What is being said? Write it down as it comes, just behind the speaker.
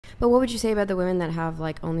But what would you say about the women that have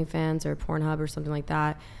like OnlyFans or Pornhub or something like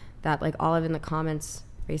that, that like all of in the comments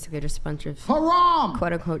basically just a bunch of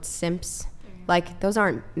quote unquote simps? Like those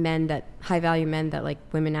aren't men that high value men that like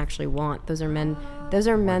women actually want. Those are men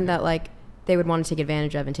that like they would want to take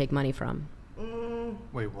advantage of and take money from.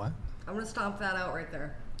 Wait, what? I'm gonna stomp that out right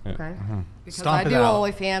there. Okay. Because Stomp I it do out.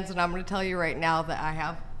 OnlyFans, and I'm gonna tell you right now that I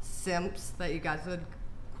have simps that you guys would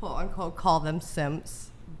quote unquote call them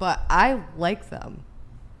simps, but I like them.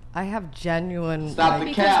 I have genuine.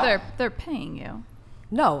 Because they're paying you.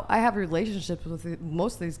 No, I have relationships with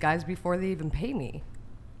most of these guys before they even pay me.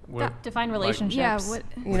 Define relationships. Yeah, what?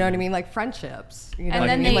 You know what I mean? Like friendships. You know And what I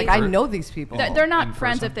then mean? they- Like I know these people. They're in not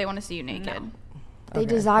friends person? if they want to see you naked. They Okay,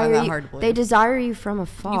 desire find that you. hard to believe. They desire you from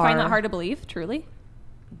afar. You find that hard to believe, truly?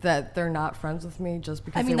 That they're not friends with me just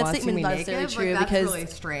because I mean, they that want to see me statement's not naked. necessarily true Like, that's because really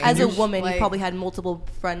strange. as a woman, Like- you probably had multiple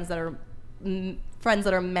friends that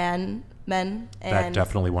are men, and That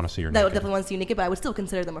definitely want to see your that would naked. definitely want to see you naked, but I would still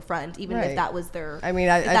consider them a friend, even Right. if that was their. I mean,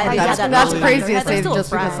 I if think that- that's, that- that's that- crazy to that's say still a just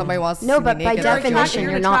because friend. somebody wants to No, see me but by naked. definition,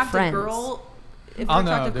 You're you're an not attractive friends. girl. If Oh, you're an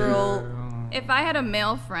no, attractive girl, If I had a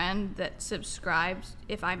male friend that subscribed,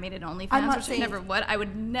 if I made an I'm OnlyFans, not which I saying- never would, I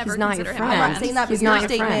would never He's not your consider him friend. a I'm friend. not saying that, but He's your not your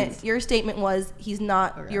statement, friend. your statement was he's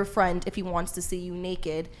not your friend if he wants to see you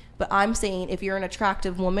naked. But I'm saying if you're an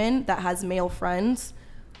attractive woman that has male friends,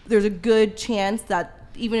 there's a good chance that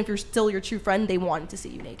even if you're still your true friend, they want to see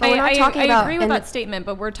you naked. But we're not talking I about- agree with and that the- statement,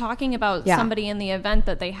 but we're talking about Yeah. somebody in the event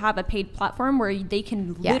that they have a paid platform where they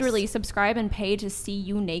can Yes. literally subscribe and pay to see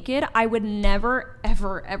you naked. I would never,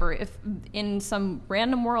 ever, ever, if in some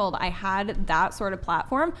random world I had that sort of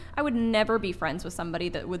platform, I would never be friends with somebody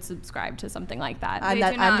that would subscribe to something like that. I'm They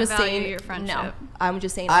not- do I'm not just value saying- your friendship. No. I'm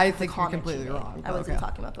just saying. I the think you're comment completely you made. wrong, I but wasn't okay.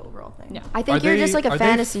 talking about the overall thing. Yeah. I think you're just like a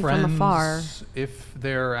fantasy from afar. If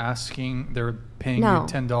they're asking, they're paying No. you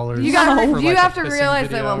 $10. You got for, you like, have a to pissing realize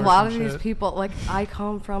that video a or lot of some these shit. people, like I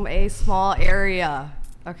come from a small area.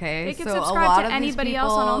 Okay, They could so a lot subscribe to of these anybody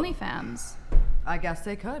else on people- OnlyFans. I guess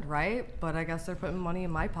they could, right? But I guess they're putting money in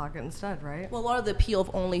my pocket instead, right? Well, a lot of the appeal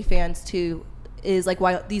of OnlyFans too is like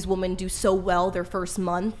why these women do so well their first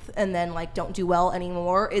month and then like don't do well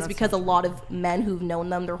anymore is because a lot of men who've known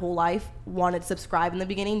them their whole life wanted to subscribe in the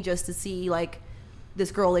beginning just to see like this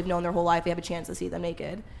girl they've known their whole life. They have a chance to see them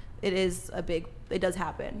naked. It does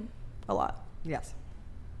happen a lot. Yes.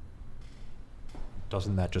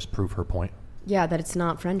 Doesn't that just prove her point? Yeah, that it's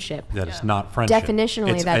not friendship. That it's not friendship.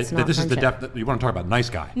 Definitionally, that's not This is the friendship. you want to talk about nice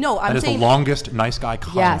guy? No, I'm that is saying- the longest nice guy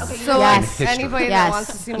comment Yes. Okay, So in like Yes. history. anybody Yes. that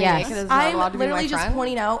wants to see me Yes. naked is not allowed I'm to be my literally just friend?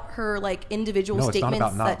 pointing out her like individual No, it's not statements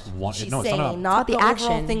about that not want- she's no, it's not saying, about- not It's the about the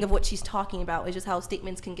overall action. thing of what she's talking about. It's just how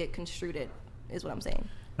statements can get construed. Is what I'm saying.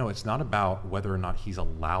 No, it's not about whether or not he's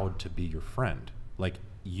allowed to be your friend. Like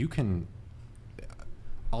you can,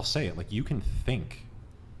 I'll say it. Like you can think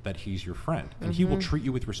that he's your friend, and he will treat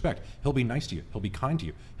you with respect. He'll be nice to you. He'll be kind to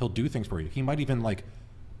you. He'll do things for you. He might even like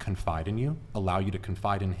confide in you, allow you to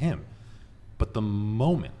confide in him. But the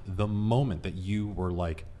moment that you were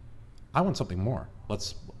like, I want something more.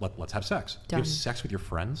 Let's have sex. You Done. have sex with your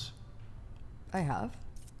friends. I have.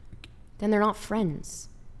 Then they're not friends.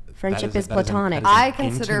 Friendship That is is an- platonic. that is an I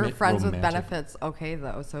consider intimate, friends with romantic- benefits okay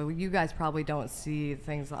though. So you guys probably don't see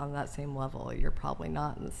things on that same level. You're probably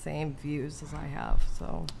not in the same views as I have.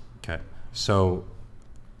 So Okay, so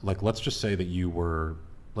like let's just say that you were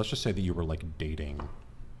like dating,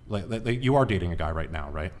 like you are dating a guy right now,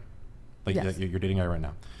 right? Like Yes. you're dating a guy right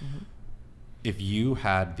now. If you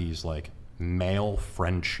had these like male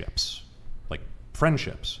friendships, like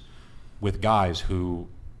friendships with guys who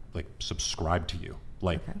like subscribe to you,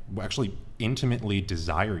 like actually intimately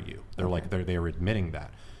desire you, they're like they're admitting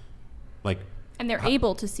that, like. And they're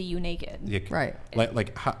able to see you naked. Right.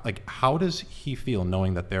 Like how does he feel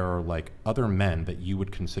knowing that there are like other men that you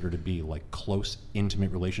would consider to be like close, intimate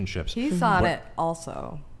relationships? He's on it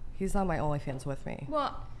also. He's on my OnlyFans with me.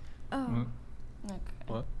 Well, okay.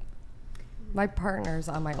 What? My partner's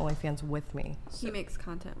on my OnlyFans with me. He makes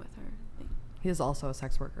content with her. He is also a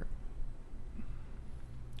sex worker.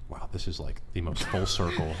 Wow, this is like the most full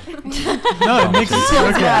circle. No, it makes sense. Okay,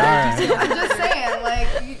 all right. I'm just saying,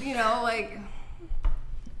 like, you know, like.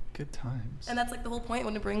 Good times. And that's like the whole point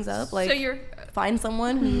when it brings up like So you're find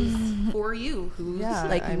someone who's for you, who's Yeah,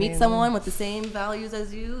 like you I meet mean- someone with the same values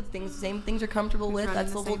as you, same things you're comfortable with. running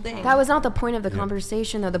That's the the whole same thing. thing. That was not the point of the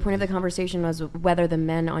conversation, though. The point of the conversation was whether the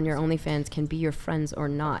men on your OnlyFans can be your friends or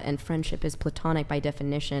not. And friendship is platonic by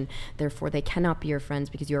definition. Therefore, they cannot be your friends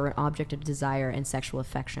because you're an object of desire and sexual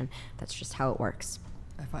affection. That's just how it works.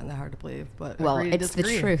 I find that hard to believe, but Well, agree to it's the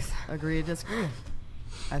disagree. truth. Agree to disagree.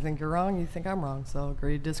 I think you're wrong. You think I'm wrong. So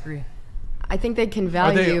agree to disagree. I think they can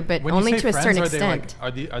value you, but when you only say to a friends, certain are they, like,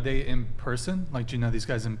 extent. are they in person? Like, do you know these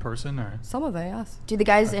guys in person or? Some of them, yes. Do the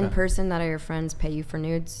guys in Okay. person that are your friends pay you for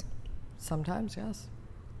nudes? Sometimes, yes.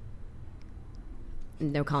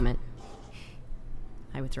 No comment.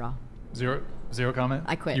 I withdraw. Zero comment?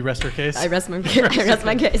 I quit. You rest your case? I rest my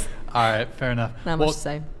case. All right, fair enough. Not much to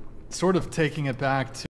say. Sort of taking it back to